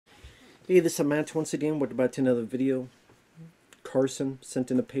Hey, this is Matt once again. Welcome back to another video. Carson sent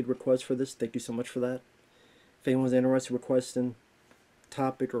in a paid request for this. Thank you so much for that. If anyone's interested in requesting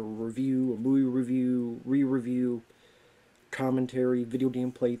topic or review, a movie review, re-review, commentary, video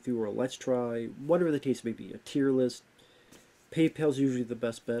game playthrough, or let's try, whatever the case may be, a tier list, PayPal's usually the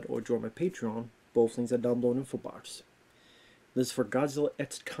best bet, or join my Patreon. Both links are down below in the info box. This is for Godzilla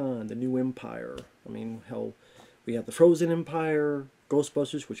X Khan, the new empire. I mean, hell, we have the Frozen Empire,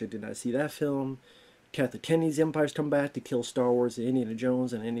 Ghostbusters, which I did not see that film. Kathy Kennedy's empires come back to kill Star Wars, and Indiana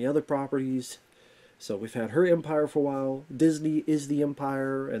Jones, and any other properties. So we've had her empire for a while. Disney is the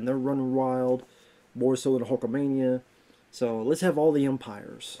empire, and they're running wild, more so than Hulkamania. So let's have all the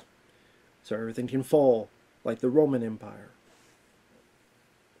empires, so everything can fall, like the Roman Empire.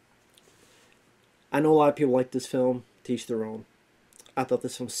 I know a lot of people like this film. Teach their own. I thought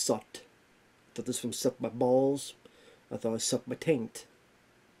this film sucked. I thought this film sucked my balls. I thought it sucked my taint.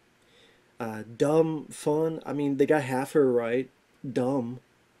 Dumb, fun. I mean, they got half her right. Dumb.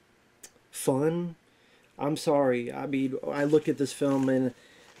 Fun. I'm sorry. I mean, I look at this film and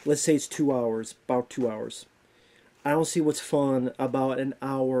let's say it's 2 hours. About 2 hours. I don't see what's fun about an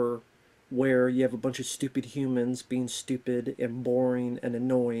hour where you have a bunch of stupid humans being stupid and boring and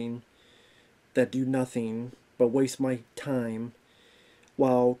annoying that do nothing but waste my time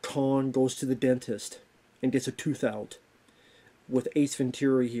while Khan goes to the dentist and gets a tooth out with Ace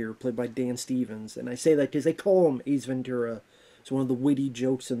Ventura here, played by Dan Stevens. And I say that because they call him Ace Ventura. It's one of the witty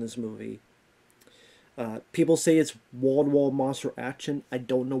jokes in this movie. People say it's wall-to-wall monster action. I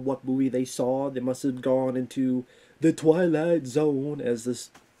don't know what movie they saw. They must have gone into the Twilight Zone, as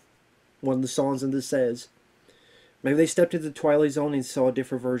this one of the songs in this says. Maybe they stepped into the Twilight Zone and saw a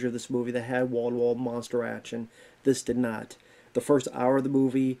different version of this movie that had wall-to-wall monster action. This did not. The first hour of the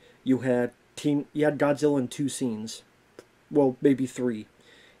movie, you had Godzilla in 2 scenes. Well, maybe 3.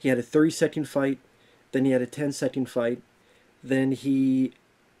 He had a 30-second fight, then he had a 10-second fight, then he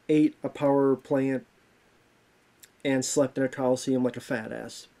ate a power plant and slept in a coliseum like a fat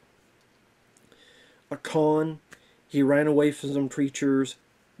ass. A Khan, he ran away from some creatures,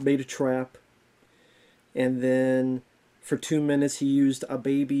 made a trap, and then for 2 minutes he used a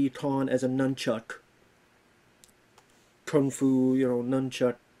baby Khan as a nunchuck. Kung Fu,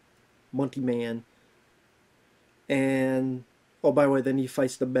 nunchuck, monkey man. And, oh, by the way, then he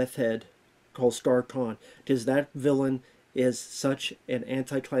fights the meth head called Scar Khan. Because that villain is such an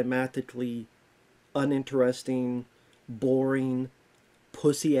anticlimactically uninteresting, boring,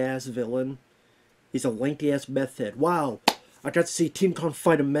 pussy-ass villain. He's a lengthy-ass meth head. Wow, I got to see Team Khan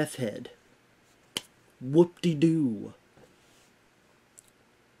fight a meth head. Whoop-de-doo.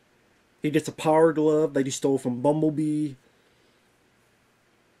 He gets a power glove that he stole from Bumblebee.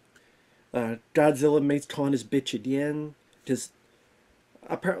 Godzilla makes Khan his bitch at the end. Because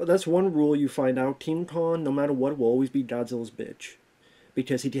apparently that's one rule you find out. Team Khan, no matter what, will always be Godzilla's bitch.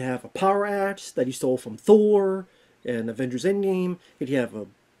 Because he'd have a power axe that he stole from Thor and Avengers Endgame. He'd have a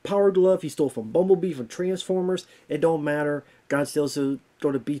power glove he stole from Bumblebee, from Transformers. It don't matter. Godzilla's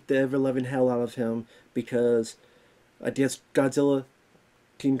going to beat the ever-loving hell out of him. Because against Godzilla,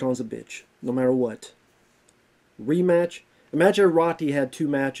 Team Khan's a bitch. No matter what. Rematch. Imagine Rocky had 2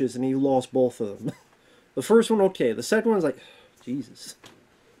 matches and he lost both of them. The first one, okay. The second one's like, Jesus.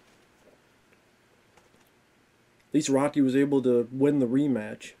 At least Rocky was able to win the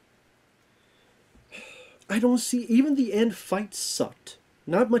rematch. I don't see... Even the end fight sucked.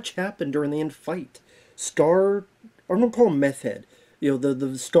 Not much happened during the end fight. Scar... I'm going to call him Meth Head.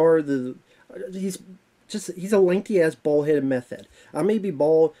 The Scar... He's a lengthy-ass, bald-headed meth head. I may be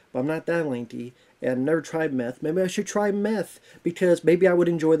bald, but I'm not that lengthy. And I've never tried meth. Maybe I should try meth. Because maybe I would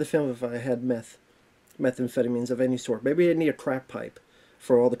enjoy the film if I had methamphetamines of any sort. Maybe I need a crack pipe.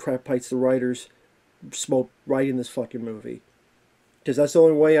 For all the crack pipes the writers smoked right in this fucking movie. Because that's the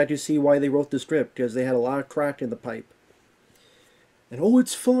only way I can see why they wrote the script. Because they had a lot of crack in the pipe. And oh,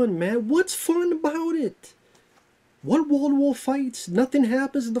 it's fun, man. What's fun about it? What wall-to-wall fights? Nothing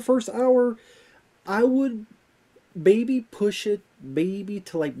happens in the first hour. I would maybe push it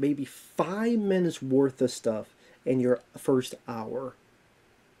to like maybe 5 minutes worth of stuff in your first hour.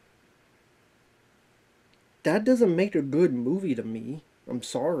 That doesn't make a good movie to me. I'm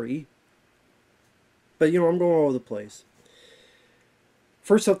sorry. But I'm going all over the place.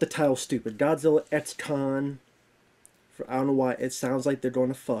 First off, the title's stupid. Godzilla X Khan. I don't know why. It sounds like they're going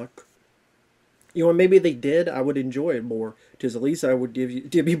to fuck. Maybe they did. I would enjoy it more. Because at least I would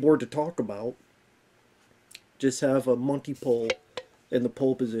give me more to talk about. Just have a monkey pole in the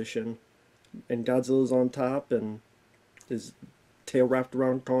pole position. And Godzilla's on top and his tail wrapped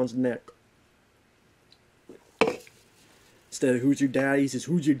around Khan's neck. Instead of who's your dad, he says,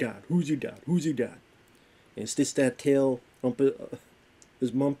 who's your dad? Who's your dad? Who's your dad? And it's just that tail,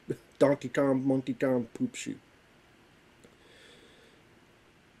 his mom, Donkey Kong, Monkey Kong poop shoe.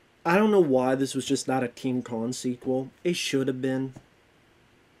 I don't know why this was just not a King Kong sequel. It should have been.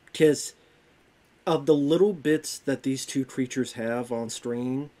 Because of the little bits that these two creatures have on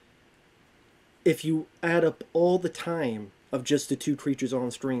screen, if you add up all the time of just the two creatures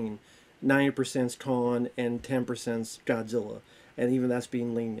on screen, 90% Kong and 10% Godzilla. And even that's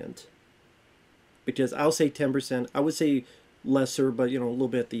being lenient. Because I'll say 10%. I would say lesser, but, you know, a little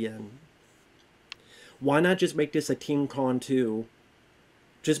bit at the end. Why not just make this a King Kong 2?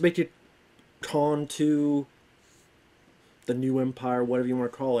 Just make it Kong 2, the New Empire, whatever you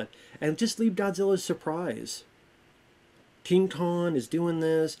want to call it. And just leave Godzilla's surprise. King Kong is doing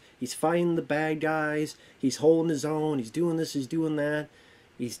this. He's fighting the bad guys. He's holding his own. He's doing this. He's doing that.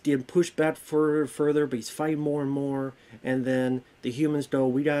 He's getting pushed back further, but he's fighting more and more. And then the humans go,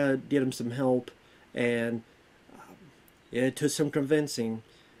 we gotta get him some help. And yeah, it took some convincing.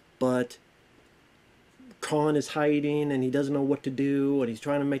 But Kong is hiding and he doesn't know what to do. And he's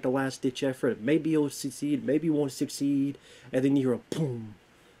trying to make a last-ditch effort. Maybe he'll succeed. Maybe he won't succeed. And then you hear a boom,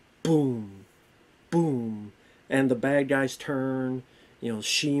 boom, boom. And the bad guys turn. You know,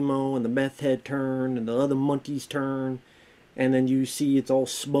 Shimo and the meth head turn. And the other monkeys turn. And then you see it's all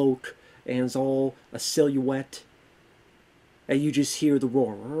smoke, and it's all a silhouette, and you just hear the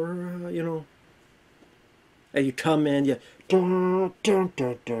roar, you know. And you come in, you dun, dun,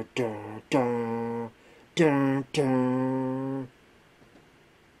 dun, dun, dun, dun, dun, dun.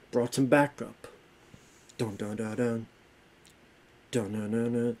 Brought some backup. Dun dun dun dun. Dun dun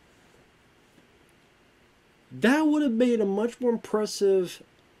dun dun. That would have made a much more impressive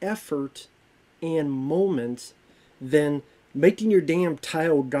effort and moment than making your damn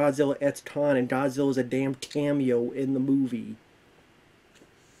title Godzilla X Kong and Godzilla's a damn cameo in the movie.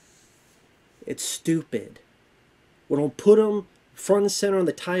 It's stupid. We don't put him front and center on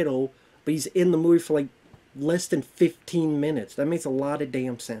the title, but he's in the movie for like less than 15 minutes. That makes a lot of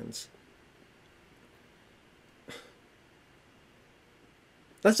damn sense.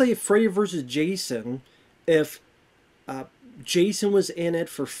 That's like Freddy vs. Jason. If Jason was in it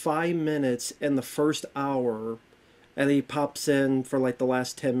for 5 minutes in the first hour, and he pops in for like the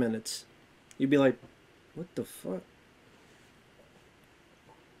last 10 minutes. You'd be like, what the fuck?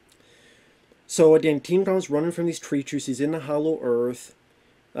 So again, King Kong's running from these creatures. He's in the hollow earth.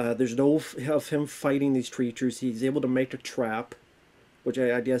 There's no of him fighting these creatures. He's able to make a trap, which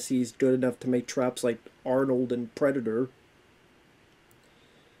I guess he's good enough to make traps like Arnold and Predator.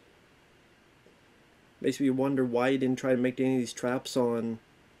 Makes me wonder why he didn't try to make any of these traps on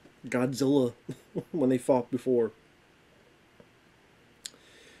Godzilla when they fought before.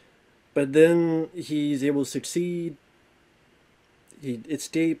 But then he's able to succeed. He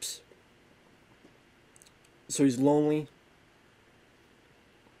escapes. So he's lonely.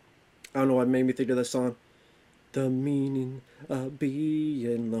 I don't know what made me think of that song. The meaning of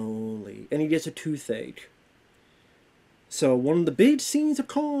being lonely. And he gets a toothache. So one of the big scenes of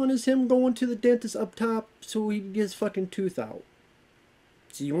Kong is him going to the dentist up top so he can get his fucking tooth out.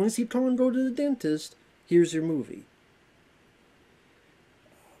 So you want to see Kong go to the dentist? Here's your movie.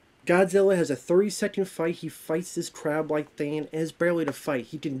 Godzilla has a 30-second fight. He fights this crab-like thing, and it's barely a fight.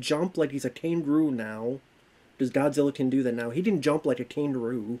 He can jump like he's a kangaroo now. Because Godzilla can do that now. He didn't jump like a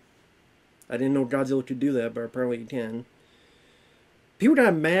kangaroo. I didn't know Godzilla could do that, but apparently he can. People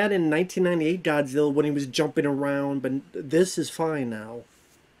got mad in 1998 Godzilla when he was jumping around, but this is fine now.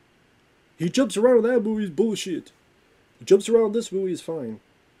 He jumps around in that movie is bullshit. He jumps around in this movie is fine.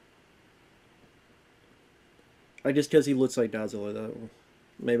 I guess because he looks like Godzilla, though.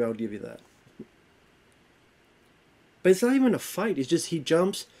 Maybe I'll give you that. But it's not even a fight. It's just he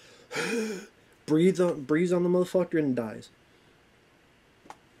jumps, breathes on the motherfucker, and dies.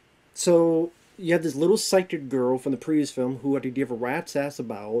 So you have this little psychic girl from the previous film who had to give a rat's ass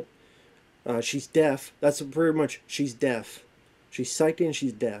about. She's deaf. That's pretty much, she's deaf. She's psychic and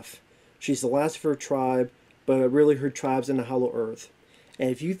she's deaf. She's the last of her tribe, but really her tribe's in the Hollow Earth. And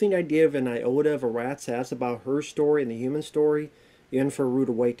if you think I give an iota of a rat's ass about her story and the human story, you're in for a rude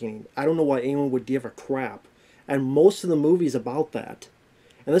awakening. I don't know why anyone would give a crap. And most of the movie is about that.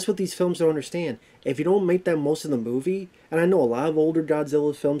 And that's what these films don't understand. If you don't make that most of the movie, and I know a lot of older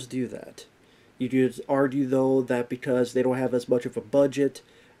Godzilla films do that. You could argue, though, that because they don't have as much of a budget,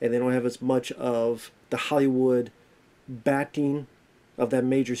 and they don't have as much of the Hollywood backing of that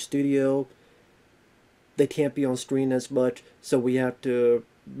major studio, they can't be on screen as much, so we have to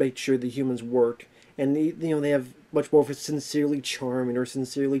make sure the humans work. And they have much more of a sincerely charming or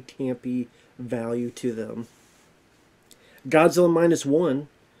sincerely campy value to them. Godzilla minus one,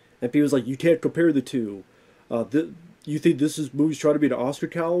 and people's like, you can't compare the two. You think this is movies trying to be the Oscar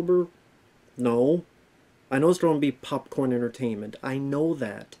caliber? No. I know it's going to be popcorn entertainment. I know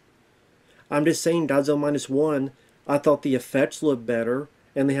that. I'm just saying, Godzilla minus one, I thought the effects looked better,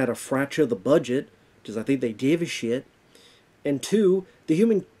 and they had a fraction of the budget, because I think they gave a shit. And two, the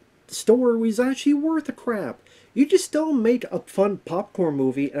human story was actually worth a crap. You just still make a fun popcorn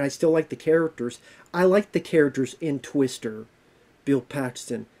movie, and I still like the characters. I like the characters in Twister, Bill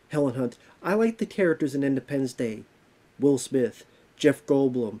Paxton, Helen Hunt. I like the characters in Independence Day. Will Smith, Jeff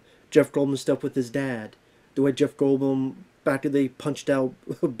Goldblum. Jeff Goldblum stuff with his dad. The way Jeff Goldblum, back when they punched out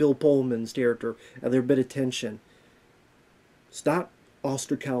Bill Pullman's character, and their bit of tension. It's not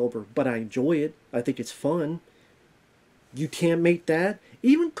Oscar caliber, but I enjoy it. I think it's fun. You can't make that.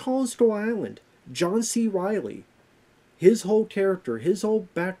 Even Coastal Island, John C. Reilly, his whole character, his whole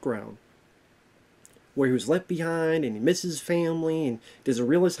background, where he was left behind and he misses his family and doesn't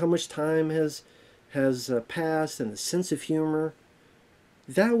realize how much time has passed, and the sense of humor.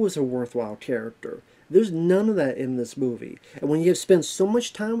 That was a worthwhile character. There's none of that in this movie. And when you have spent so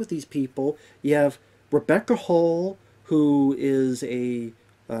much time with these people, you have Rebecca Hall, who is a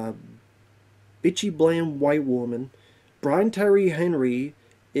bitchy, bland white woman. Brian Tyree Henry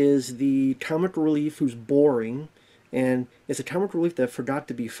is the comic relief who's boring, and it's a comic relief that forgot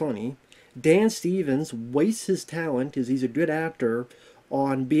to be funny. Dan Stevens wastes his talent, because he's a good actor,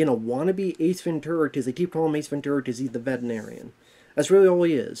 on being a wannabe Ace Ventura, because they keep calling him Ace Ventura because he's the veterinarian. That's really all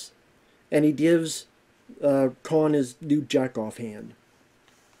he is. And he gives Khan his new jack-off hand.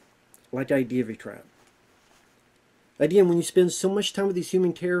 Like Idea Trap. Again, when you spend so much time with these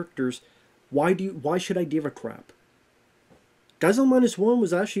human characters, why should I give a crap? Godzilla Minus One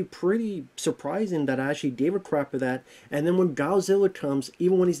was actually pretty surprising that I actually gave a crap of that. And then when Godzilla comes,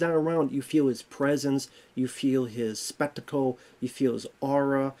 even when he's not around, you feel his presence, you feel his spectacle, you feel his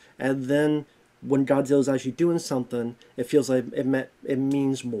aura. And then when Godzilla's actually doing something, it feels like it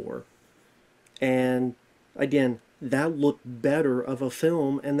means more. And again, that looked better of a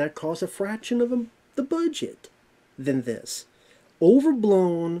film, and that cost a fraction of the budget than this.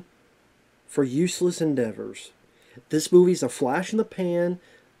 Overblown for useless endeavors. This movie's a flash in the pan.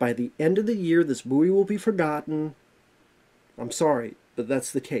 By the end of the year, this movie will be forgotten. I'm sorry, but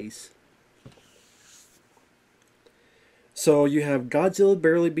that's the case. So you have Godzilla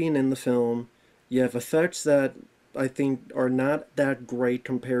barely being in the film. You have effects that I think are not that great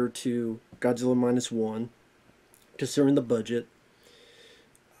compared to Godzilla Minus One, considering the budget.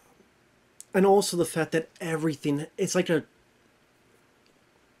 And also the fact that everything, it's like I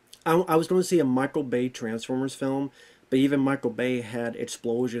was going to say a Michael Bay Transformers film, but even Michael Bay had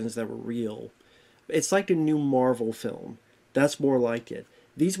explosions that were real. It's like a new Marvel film. That's more like it.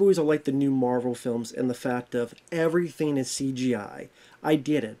 These movies are like the new Marvel films in the fact of everything is CGI. I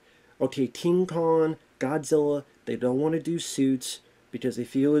get it. Okay, King Kong, Godzilla, they don't want to do suits because they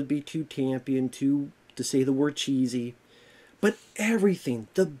feel it'd be too campy and too, to say the word, cheesy. But everything,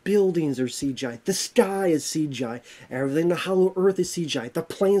 the buildings are CGI, the sky is CGI, everything, the hollow earth is CGI, the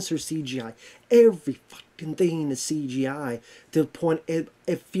plants are CGI, every fucking thing is CGI, to the point it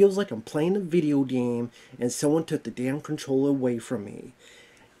feels like I'm playing a video game and someone took the damn controller away from me.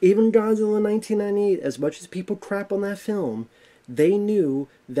 Even Godzilla 1998, as much as people crap on that film, they knew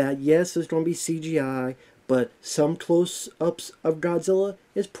that yes, there's going to be CGI, but some close-ups of Godzilla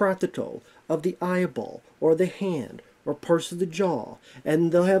is practical, of the eyeball, or the hand, or parts of the jaw.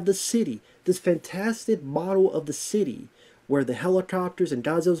 And they'll have the city, this fantastic model of the city, where the helicopters and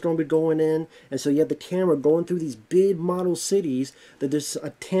Godzilla's going to be going in, and so you have the camera going through these big model cities, that there's a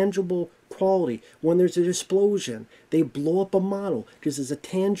tangible quality. When there's an explosion, they blow up a model, because there's a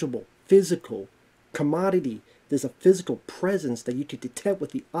tangible, physical commodity. There's a physical presence that you can detect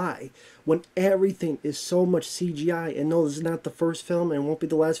with the eye. When everything is so much CGI, and no, this is not the first film and it won't be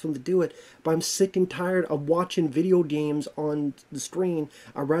the last film to do it, but I'm sick and tired of watching video games on the screen.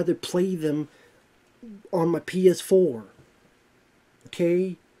 I'd rather play them on my PS4.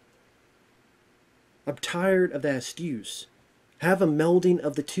 Okay? I'm tired of that excuse. Have a melding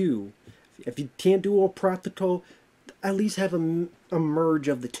of the two. If you can't do all practical, at least have a merge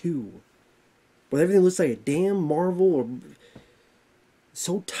of the two. But everything looks like a damn Marvel, or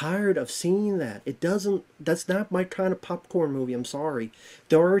so tired of seeing that. That's not my kind of popcorn movie, I'm sorry.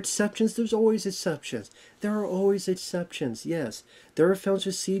 There are exceptions, there's always exceptions. There are always exceptions, yes. There are films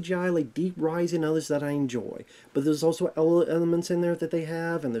with CGI like Deep Rising and others that I enjoy. But there's also elements in there that they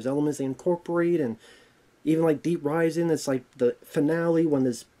have, and there's elements they incorporate, and even like Deep Rising, it's like the finale when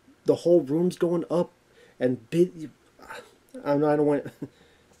the whole room's going up, and I don't want...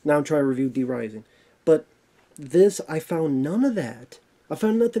 Now I'm trying to review Deep Rising. But This, I found none of that. I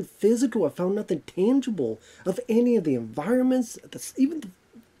found nothing physical. I found nothing tangible of any of the environments, even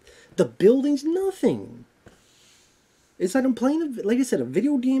the buildings, nothing. It's like I'm playing, like I said, a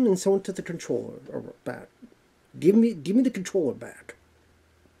video game and someone took the controller back. Give me the controller back.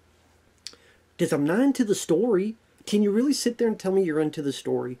 Because I'm not into the story. Can you really sit there and tell me you're into the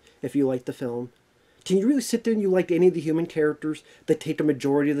story if you like the film? Can you really sit there and you like any of the human characters that take the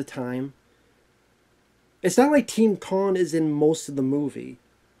majority of the time? It's not like Team Khan is in most of the movie.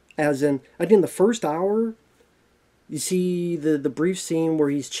 As in, again, the first hour, you see the brief scene where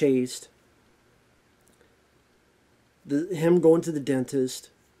he's chased. Him going to the dentist.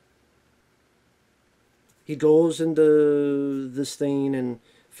 He goes into this thing and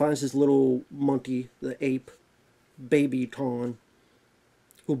finds his little monkey, the ape, baby Khan,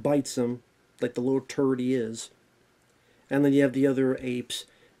 who bites him like the little turd he is. And then you have the other apes,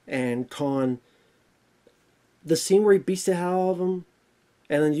 and Khan, the scene where he beats the hell out of him,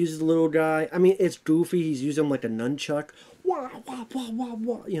 and then uses the little guy. I mean, it's goofy. He's using him like a nunchuck. Wah, wah, wah, wah,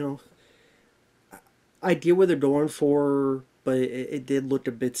 wah, you know. I get what they're going for, but it did look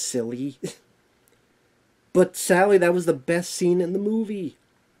a bit silly. But sadly, that was the best scene in the movie.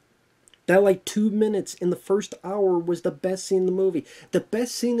 That like 2 minutes in the first hour was the best scene in the movie. The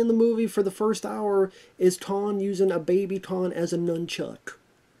best scene in the movie for the first hour is Khan using a baby Khan as a nunchuck.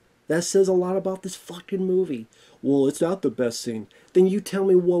 That says a lot about this fucking movie. Well, it's not the best scene. Then you tell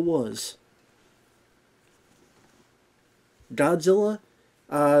me what was. Godzilla,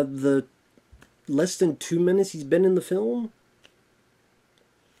 the less than 2 minutes he's been in the film?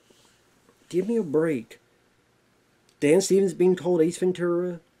 Give me a break. Dan Stevens being called Ace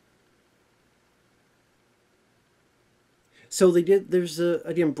Ventura. So they did, there's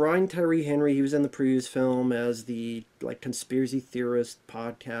again, Brian Tyree Henry, he was in the previous film as the, like, conspiracy theorist,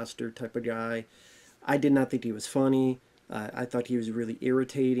 podcaster type of guy. I did not think he was funny. I thought he was really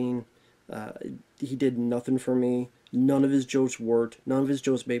irritating. He did nothing for me. None of his jokes worked. None of his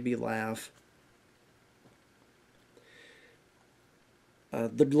jokes made me laugh.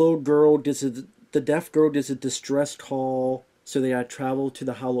 The little girl, the deaf girl does a distress call, so they gotta travel to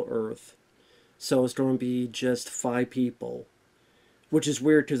the Hollow Earth. So it's going to be just 5 people. Which is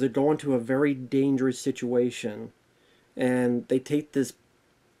weird because they're going to a very dangerous situation. And they take this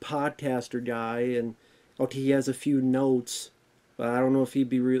podcaster guy and, okay, he has a few notes. But I don't know if he'd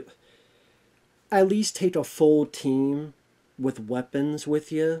be real. At least take a full team with weapons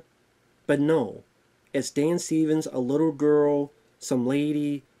with you. But no. It's Dan Stevens, a little girl, some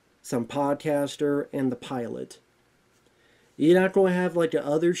lady, some podcaster, and the pilot. You're not going to have like a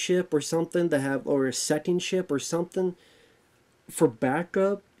other ship or something to have, or a second ship or something for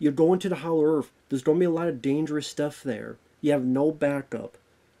backup. You're going to the Hollow Earth. There's going to be a lot of dangerous stuff there. You have no backup.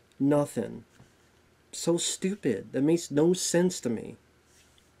 Nothing. So stupid. That makes no sense to me.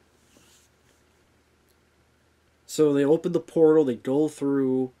 So they open the portal, they go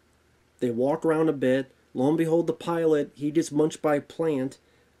through, they walk around a bit. Lo and behold, the pilot, he gets munched by a plant.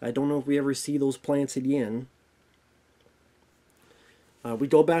 I don't know if we ever see those plants again. We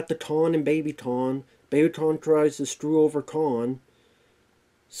go back to Khan and Baby Khan. Baby Khan tries to screw over Khan.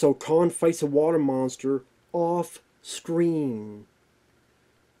 So Khan fights a water monster off screen.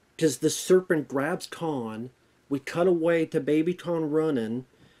 Because the serpent grabs Khan. We cut away to Baby Khan running.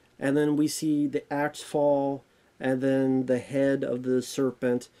 And then we see the axe fall. And then the head of the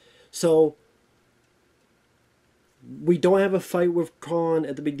serpent. So we don't have a fight with Khan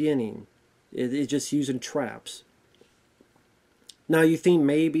at the beginning. It's just using traps. Now you think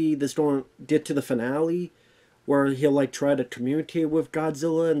maybe this going to get to the finale where he'll like try to communicate with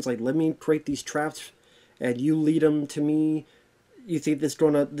Godzilla and it's like, let me create these traps and you lead them to me. You think this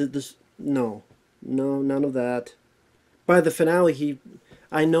going to, no, none of that. By the finale,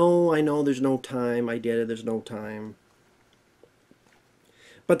 I know there's no time. I get it, there's no time.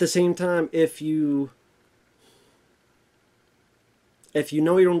 But at the same time, if you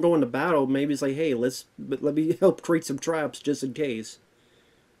know you don't go into battle, maybe it's like, hey, let me help create some traps just in case.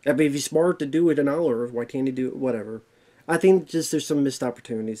 I mean, if you're smart to do it an hour, why can't you do it? Whatever. I think just there's some missed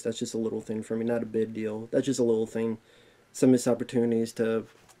opportunities. That's just a little thing for me, not a big deal. That's just a little thing. Some missed opportunities to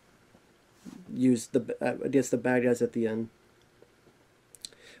use against the bad guys at the end.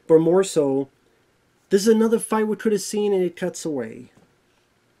 But more so, this is another fight we could have seen and it cuts away.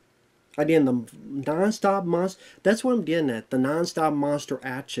 Again, the non-stop monster, that's what I'm getting at. The non-stop monster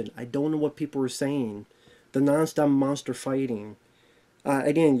action. I don't know what people are saying. The non-stop monster fighting.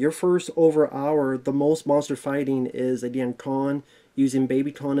 Again, your first over hour, the most monster fighting is, again, Khan using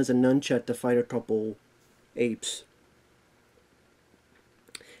Baby Khan as a nunchuck to fight a couple apes.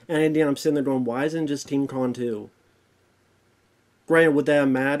 And again, I'm sitting there going, why isn't it just Teen Con 2? Granted, would that have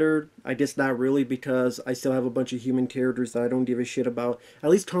mattered? I guess not really, because I still have a bunch of human characters that I don't give a shit about. At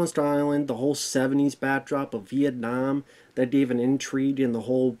least Constant Island, the whole 70s backdrop of Vietnam, that gave an intrigue in the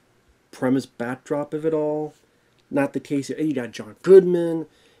whole premise backdrop of it all. Not the case. You got John Goodman,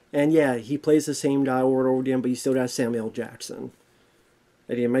 and yeah, he plays the same guy over and over again, but you still got Samuel L. Jackson.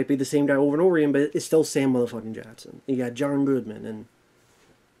 And it might be the same guy over and over again, but it's still Sam motherfucking Jackson. You got John Goodman, and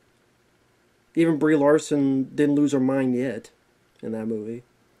even Brie Larson didn't lose her mind yet in that movie.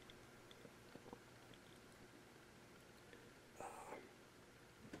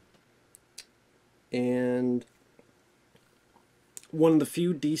 And one of the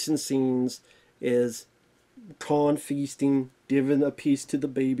few decent scenes is Con feasting, giving a piece to the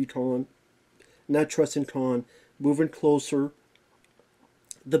baby Con, not trusting Con, moving closer.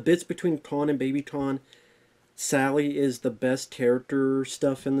 The bits between Con and baby Con, Sally is the best character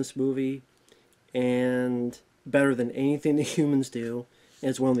stuff in this movie, and better than anything the humans do.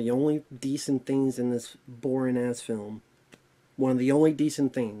 And it's one of the only decent things in this boring ass film. One of the only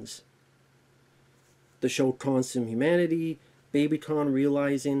decent things. The show constant humanity, baby Con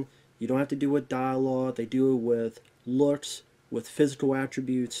realizing you don't have to do it with dialogue, they do it with looks, with physical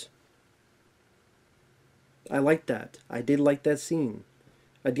attributes. I like that. I did like that scene.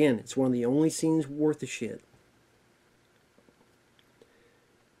 Again, it's one of the only scenes worth a shit.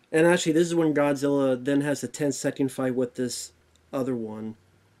 And actually, this is when Godzilla then has a 10-second fight with this other one.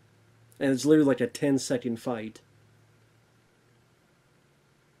 And it's literally like a 10-second fight.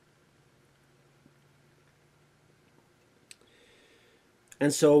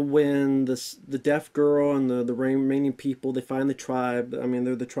 And so when the deaf girl and the remaining people, they find the tribe. I mean,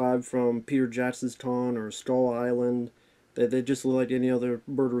 they're the tribe from Peter Jackson's Con or Skull Island. They just look like any other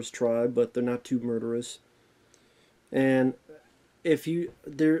murderous tribe, but they're not too murderous. And if you...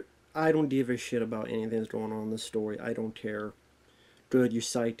 I don't give a shit about anything that's going on in this story. I don't care. Good, you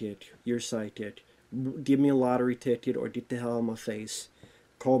cite it. You're cited. Give me a lottery ticket or get the hell out of my face.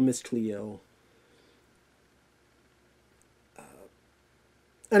 Call Miss Cleo.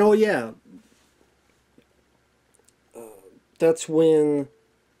 And oh yeah, that's when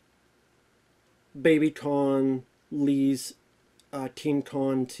Baby Con leads Teen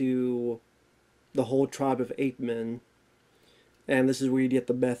Con to the whole tribe of ape men. And this is where you get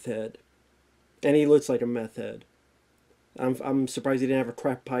the meth head. And he looks like a meth head. I'm surprised he didn't have a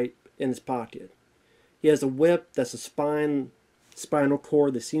crack pipe in his pocket. He has a whip that's a spinal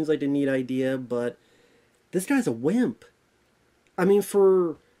cord that seems like a neat idea, but this guy's a wimp. I mean,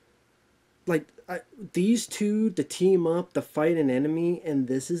 for like these two to team up to fight an enemy, and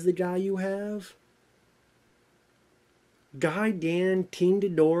this is the guy you have? Guy Dan, Teen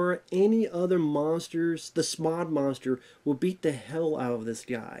Ghidorah, any other monsters, the Smod monster will beat the hell out of this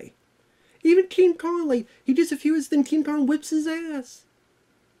guy. Even Teen Kong, like, he just a few hits, then Teen Kong whips his ass.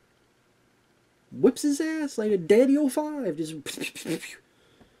 Whips his ass like a Daddy 05. Just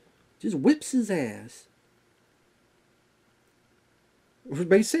whips his ass. Which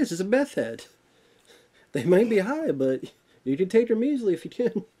makes sense, it's a meth head. They might be high, but you can take them easily if you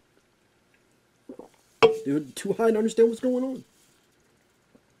can. They're too high to understand what's going on.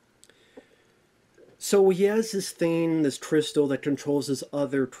 So he has this thing, this crystal that controls this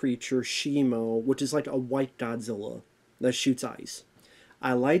other creature, Shimo, which is like a white Godzilla that shoots ice.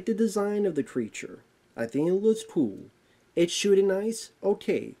 I like the design of the creature. I think it looks cool. It's shooting ice?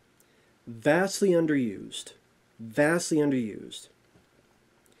 Okay. Vastly underused. Vastly underused.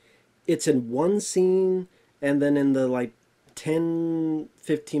 It's in one scene and then in the like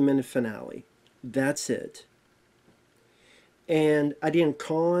 10-15 minute finale. That's it. And again,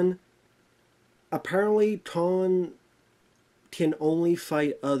 Khan, apparently Khan can only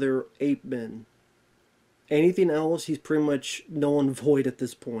fight other ape men. Anything else, he's pretty much null and void at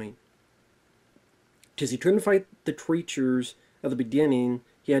this point. Because he couldn't fight the creatures at the beginning,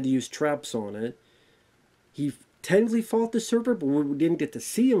 he had to use traps on it. He technically fought the serpent, but we didn't get to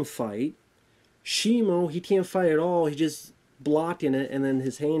see him fight. Shimo, he can't fight at all, he just blocking it, and then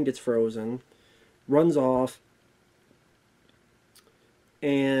his hand gets frozen. Runs off.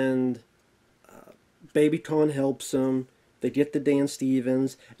 And Baby Con helps him. They get to Dan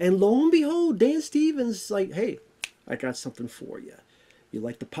Stevens. And lo and behold, Dan Stevens is like, hey, I got something for you. You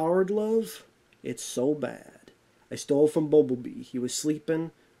like the power glove? It's so bad. I stole it from Bumblebee. He was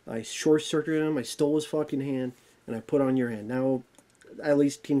sleeping. I short-circuited him. I stole his fucking hand. And I put it on your hand. Now, at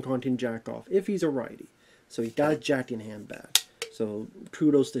least King Kong can jack off. If he's a righty. So he got his jacking hand back. So,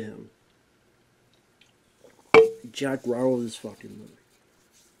 kudos to him. Jack rattled his fucking movie.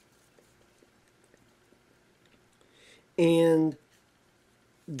 And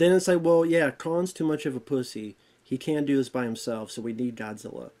then it's like, well, yeah, Khan's too much of a pussy. He can't do this by himself, so we need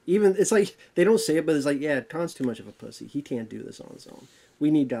Godzilla. Even it's like they don't say it, but it's like, yeah, Khan's too much of a pussy. He can't do this on his own.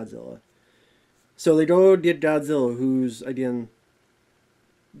 We need Godzilla. So they go get Godzilla, who's again,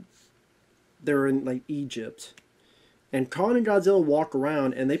 they're in like Egypt, and Khan and Godzilla walk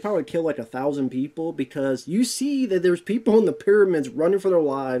around, and they probably kill like 1,000 people because you see that there's people in the pyramids running for their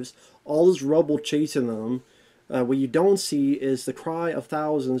lives, all this rubble chasing them. What you don't see is the cry of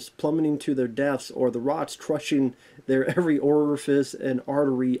thousands plummeting to their deaths, or the rocks crushing their every orifice and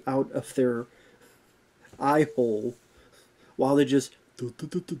artery out of their eye hole, while they just and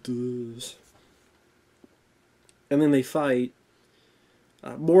then they fight.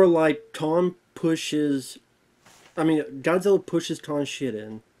 More like Khan pushes, Godzilla pushes Khan's shit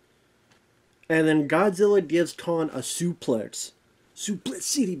in, and then Godzilla gives Khan a suplex. Suplex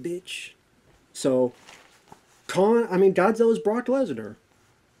City, bitch. So Godzilla's Brock Lesnar.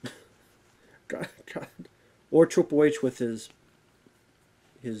 God. Or Triple H with his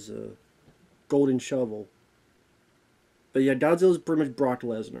golden shovel. But yeah, Godzilla's pretty much Brock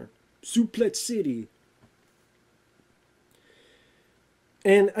Lesnar. Suplex City.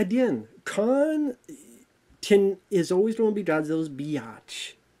 And again, Khan is always going to be Godzilla's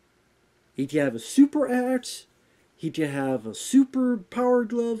biatch. He can have a super axe. He can have a super power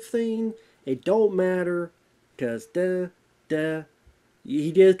glove thing. It don't matter. Because,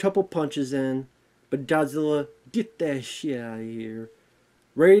 he did a couple punches in. But Godzilla, get that shit out of here.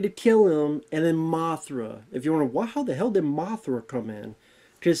 Ready to kill him. And then Mothra. If you wonder, how the hell did Mothra come in?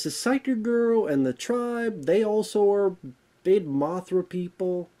 Because the Psychic Girl and the tribe, they also are big Mothra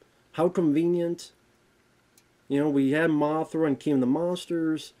people. How convenient. We had Mothra and King of the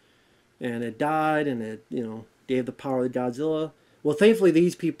Monsters. And it died. And it, gave the power to Godzilla. Well, thankfully,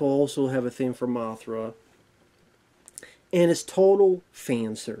 these people also have a thing for Mothra. And it's total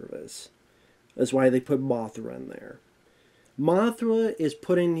fan service. That's why they put Mothra in there. Mothra is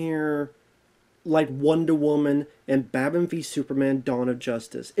put in here like Wonder Woman and Batman v Superman: Dawn of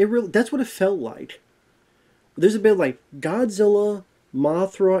Justice. That's what it felt like. There's a bit like Godzilla,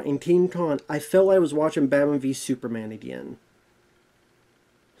 Mothra, and King Kong. I felt like I was watching Batman v Superman again.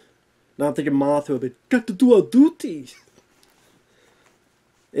 Now I'm thinking Mothra, but got to do a duty.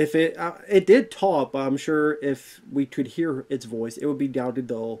 If it did talk, but I'm sure if we could hear its voice, it would be Dowdy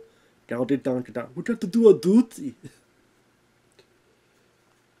Dull. Dowdy Donkey Down. We got to do a duty.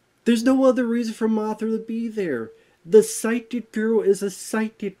 There's no other reason for Mothra to be there. The psychic girl is a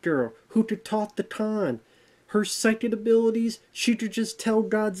psychic girl who could talk to Khan. Her psychic abilities, she could just tell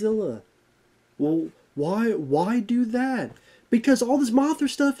Godzilla. Well, why do that? Because all this Mothra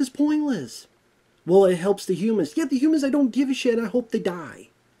stuff is pointless. Well, it helps the humans. Yeah, the humans, I don't give a shit. I hope they die.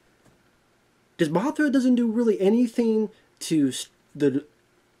 Because Mothra doesn't do really anything to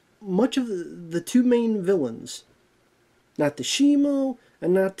much of the two main villains. Not to Shimo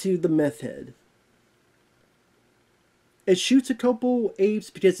and not to the meth head. It shoots a couple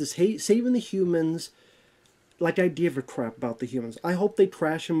apes because it's saving the humans. Like, I give a crap about the humans. I hope they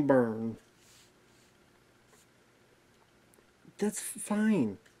crash and burn. That's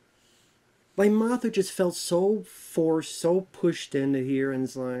fine. Like, Mothra just felt so forced, so pushed into here, and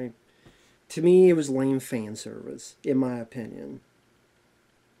it's like, to me, it was lame fan service, in my opinion.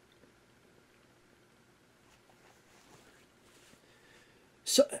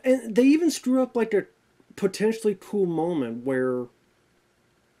 So, and they even screw up like a potentially cool moment where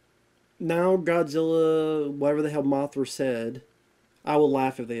now Godzilla, whatever the hell Mothra said, I will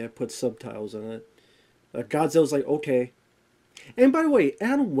laugh if they had put subtitles in it. Godzilla's like, okay. And by the way,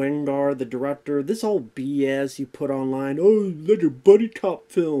 Adam Wingard, the director, this all BS you put online, oh, like a buddy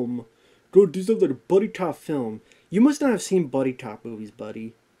cop film. Go do something like a buddy cop film. You must not have seen buddy cop movies,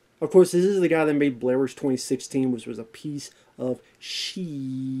 buddy. Of course, this is the guy that made Blair Witch 2016, which was a piece of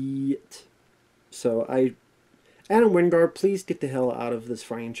shit. So Adam Wingard, please get the hell out of this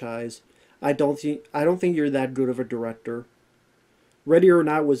franchise. I don't think you're that good of a director. Ready or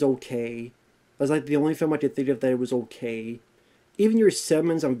Not was okay. It was like the only film I could think of that was okay. Even your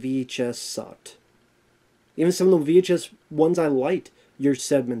segments on VHS sucked. Even some of the VHS ones I liked, your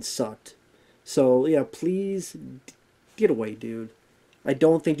segments sucked. So, yeah, please get away, dude. I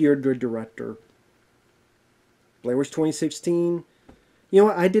don't think you're a good director. Blair Witch 2016. You know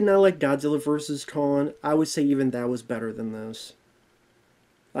what? I did not like Godzilla vs. Kong. I would say even that was better than this.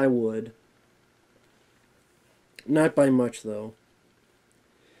 I would. Not by much, though.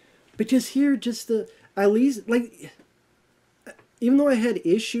 Because here, just at least, like, even though I had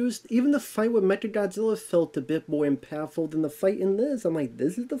issues, even the fight with Mechagodzilla felt a bit more impactful than the fight in this. I'm like,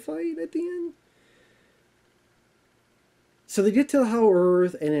 this is the fight at the end? So they get to the Hollow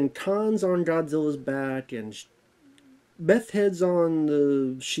Earth, and then Khan's on Godzilla's back, and Meth Head's on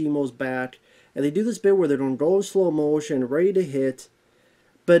the Shimo's back, and they do this bit where they're going to go in slow motion, ready to hit,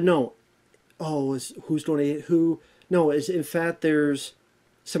 but no. Oh, who's going to hit who? No, it's in fact there's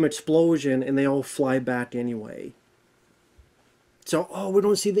some explosion, and they all fly back anyway. So, oh, we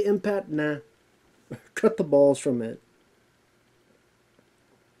don't see the impact? Nah. Cut the balls from it.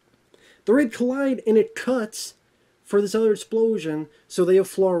 The red collide, and it cuts for this other explosion, so they'll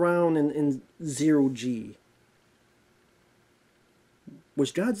fly around in 0G.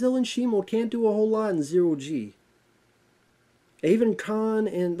 Which Godzilla and Shimo can't do a whole lot in 0G. Even Khan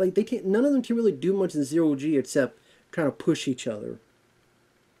and, like, they can't, none of them can really do much in 0G except kind of push each other.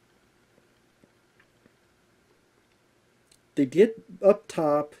 They get up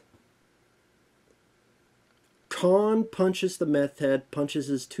top. Khan punches the Meth Head, punches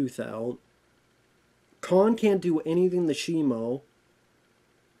his tooth out. Khan can't do anything to Shimo.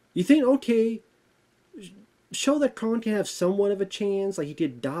 You think, okay, show that Khan can have somewhat of a chance, like he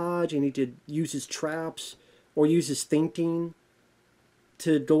could dodge and he could use his traps or use his thinking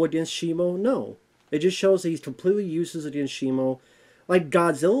to go against Shimo? No. It just shows that he's completely useless against Shimo. Like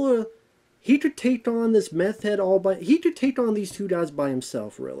Godzilla, he could take on this Meth Head all by... He could take on these two guys by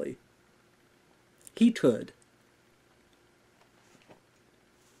himself, really. He could.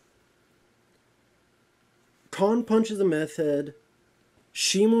 Khan punches the Meth Head.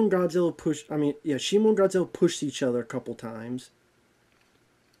 Shimo and Godzilla push... Shimo and Godzilla pushed each other a couple times.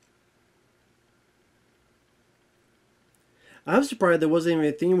 I was surprised there wasn't even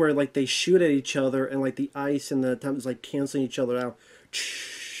a thing where, like, they shoot at each other and, like, the ice and the time is, like, canceling each other out.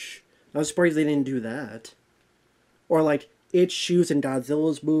 I was surprised they didn't do that. Or, like, it shoots and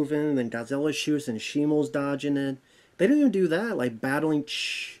Godzilla's moving, and then Godzilla shoots and Shimo's dodging it. They don't even do that, like, battling.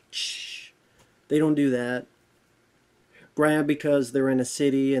 They don't do that. Granted, because they're in a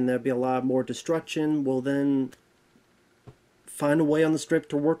city and there'd be a lot more destruction, well, then find a way on the script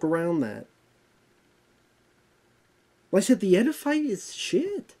to work around that. Like I said, the edit fight is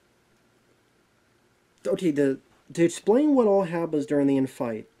shit. Okay, to explain what all happens during the end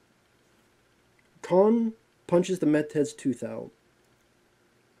fight, Khan punches the Meth Head's tooth out.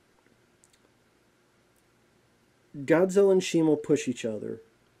 Godzilla and Shimo push each other.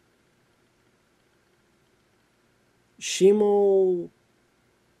 Shimo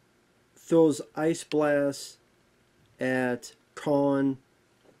throws ice blasts at Khan,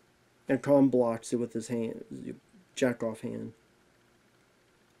 and Khan blocks it with his hand. Jack-off hand.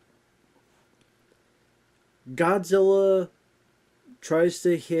 Godzilla tries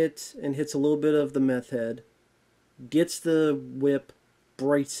to hit and hits a little bit of the Meth Head. Gets the whip,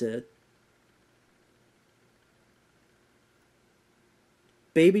 breaks it.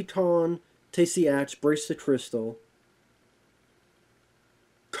 Baby Khan takes the axe, breaks the crystal.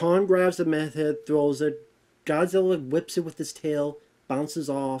 Khan grabs the Meth Head, throws it. Godzilla whips it with his tail, bounces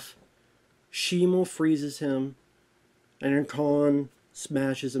off. Shimo freezes him. And then Khan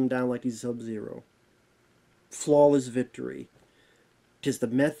smashes him down like he's Sub-Zero. Flawless victory. Because the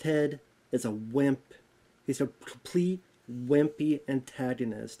Meth Head is a wimp. He's a complete wimpy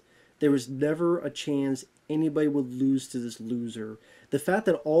antagonist. There was never a chance anybody would lose to this loser. The fact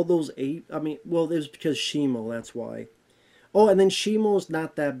that all those eight... well, it was because Shimo, that's why. Oh, and then Shimo's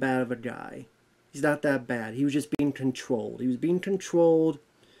not that bad of a guy. He's not that bad. He was just being controlled. He was being controlled.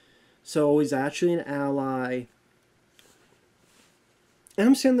 So he's actually an ally. And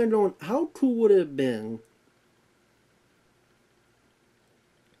I'm sitting there going, how cool would it have been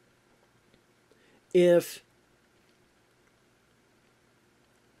if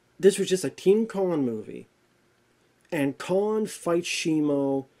this was just a King Kong movie and Khan fights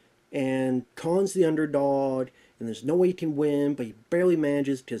Shimo and Khan's the underdog and there's no way he can win, but he barely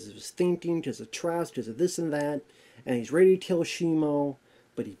manages because of his thinking, because of trust, because of this and that, and he's ready to kill Shimo,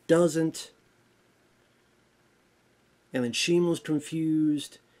 but he doesn't. And then Shimo's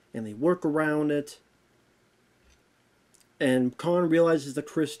confused, and they work around it. And Khan realizes the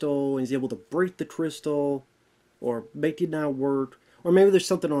crystal, and he's able to break the crystal, or make it not work. Or maybe there's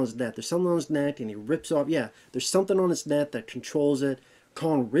something on his neck. There's something on his neck, and he rips off. Yeah, there's something on his neck that controls it.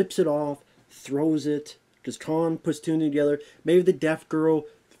 Khan rips it off, throws it, because Khan puts two and two together. Maybe the deaf girl,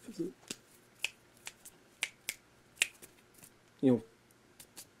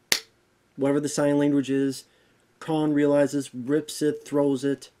 whatever the sign language is, Khan realizes, rips it, throws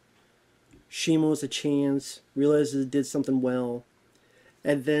it. Shimo's a chance, realizes it did something well.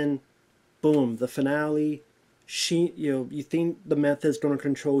 And then, boom, the finale. You think the Meth is going to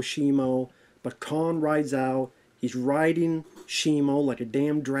control Shimo, but Khan rides out. He's riding Shimo like a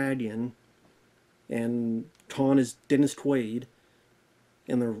damn dragon. and Khan is Dennis Quaid,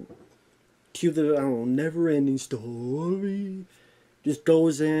 and they're cue the, I don't know, never-ending story. Just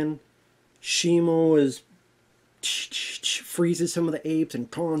goes in. Shimo is freezes some of the apes,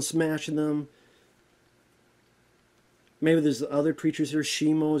 and Khan smashing them. Maybe there's other creatures here.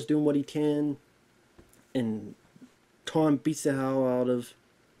 Shimo is doing what he can, and Khan beats the hell out of,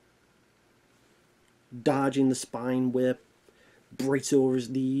 dodging the spine whip, breaks over his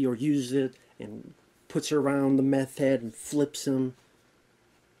knee, or uses it and puts her around the meth head and flips him.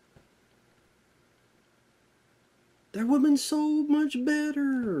 That would have been so much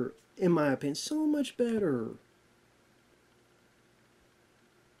better, in my opinion, so much better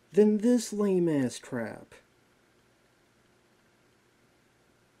than this lame ass crap.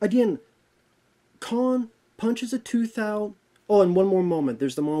 Again, Khan punches a tooth out. Oh, and one more moment.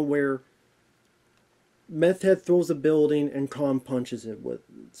 There's the moment where Meth Head throws a building and Khan punches it with.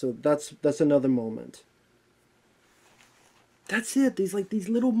 So that's another moment. That's it. These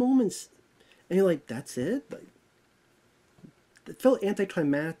little moments, and you're like, that's it. Like, it felt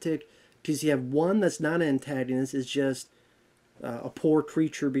anticlimactic because you have one that's not an antagonist. It's just a poor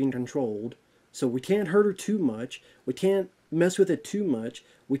creature being controlled. So we can't hurt her too much. We can't mess with it too much.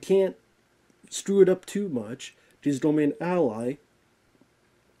 We can't screw it up too much. She's going to be an ally.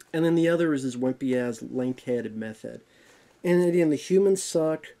 And then the other is this wimpy ass, lank-headed Meth Head. And again, the humans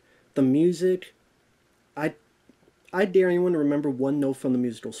suck. The music, I dare anyone to remember one note from the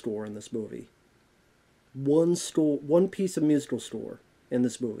musical score in this movie. One piece of musical score in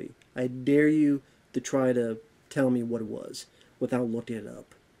this movie. I dare you to try to tell me what it was without looking it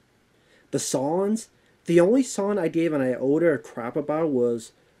up. The songs, the only song I gave an iota of crap about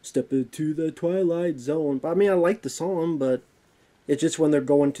was Step Into the Twilight Zone. But I mean, I like the song, but it's just when they're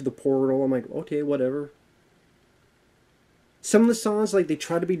going to the portal, I'm like, okay, whatever. Some of the songs, like, they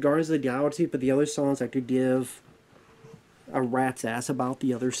try to be Guardians of the Galaxy, but the other songs I could give a rat's ass about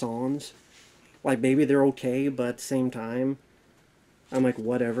the other songs. Like, maybe they're okay, but at the same time, I'm like,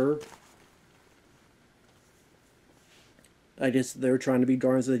 whatever. They're trying to be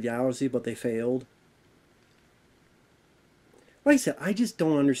Guardians of the Galaxy, but they failed. Like I said, I just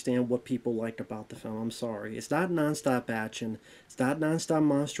don't understand what people like about the film. I'm sorry. It's not non-stop action. It's not non-stop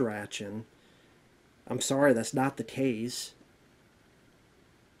monster action. I'm sorry, that's not the case.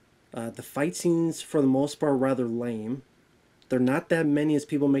 The fight scenes, for the most part, are rather lame. They're not that many as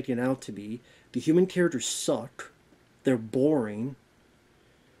people make it out to be. The human characters suck. They're boring.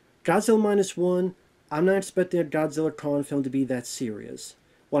 Godzilla Minus One, I'm not expecting a Godzilla Kong film to be that serious.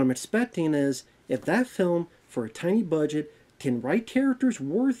 What I'm expecting is, if that film, for a tiny budget, can write characters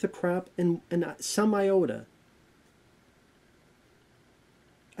worth the crap and some iota.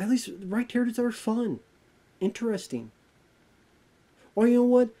 At least write characters that are fun, interesting. Or you know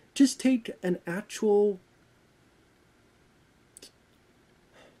what? Just take an actual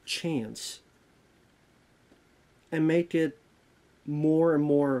chance and make it more and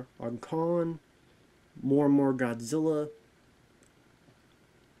more on Kong, more and more Godzilla.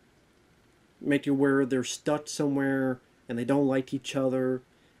 Make it where they're stuck somewhere and they don't like each other,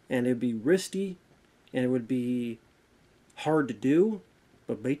 and it'd be risky, and it would be hard to do,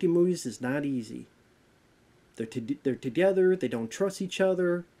 but making movies is not easy. They're together, they don't trust each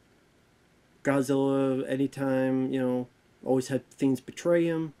other. Godzilla, anytime, always had things betray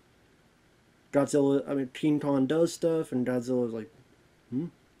him. King Kong does stuff, and Godzilla's like,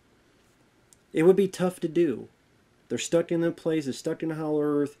 It would be tough to do. They're stuck in a place, they're stuck in a hollow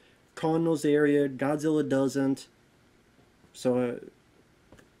earth. Kong knows the area, Godzilla doesn't. So,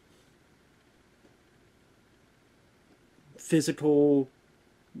 physical,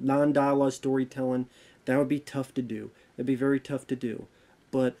 non-dialogue storytelling, that would be tough to do. It'd be very tough to do.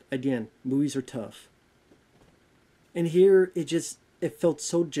 But, again, movies are tough. And here, it felt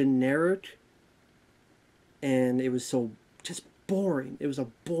so generic, and it was so just boring. It was a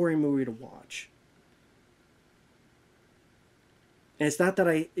boring movie to watch. And it's not that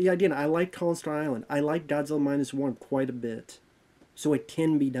I like Monster Island. I like Godzilla Minus One quite a bit. So it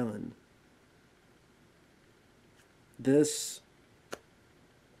can be done. This,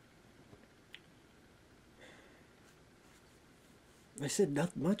 I said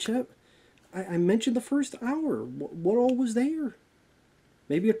not much. I mentioned the first hour. What all was there?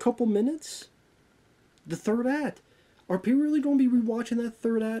 Maybe a couple minutes? The third act. Are people really going to be rewatching that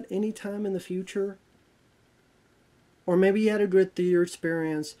third act anytime in the future? Or maybe you had a good theater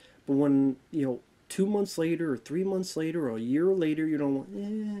experience, but when, 2 months later, or 3 months later, or a year later, you don't want,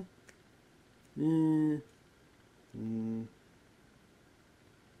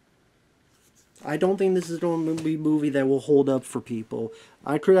 I don't think this is a movie that will hold up for people.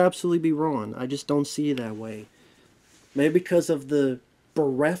 I could absolutely be wrong. I just don't see it that way. Maybe because of the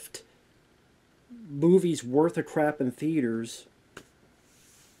bereft movies worth of crap in theaters.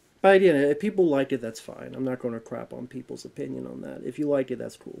 But again, if people like it, that's fine. I'm not going to crap on people's opinion on that. If you like it,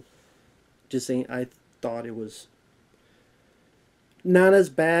 that's cool. Just saying, I thought it was not as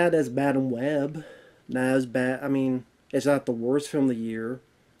bad as Madam Web. Not as bad. I mean, it's not the worst film of the year.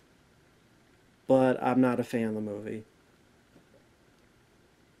 But I'm not a fan of the movie.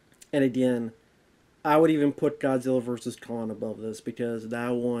 And again, I would even put Godzilla vs. Kong above this because that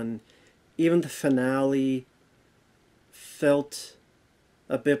one, even the finale, felt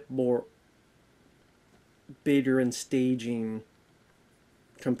a bit more bigger and staging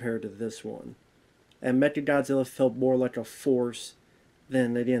compared to this one. And Mechagodzilla felt more like a force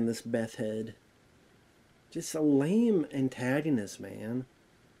than, again, this meth head. Just a lame antagonist, man.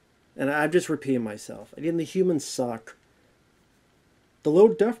 And I'm just repeating myself. Again, the humans suck. The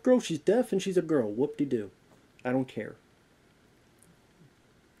little deaf girl, she's deaf and she's a girl. Whoop-de-doo. I don't care.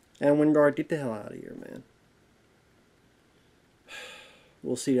 And Wingard, get the hell out of here, man.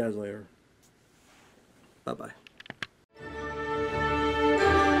 We'll see you guys later. Bye-bye.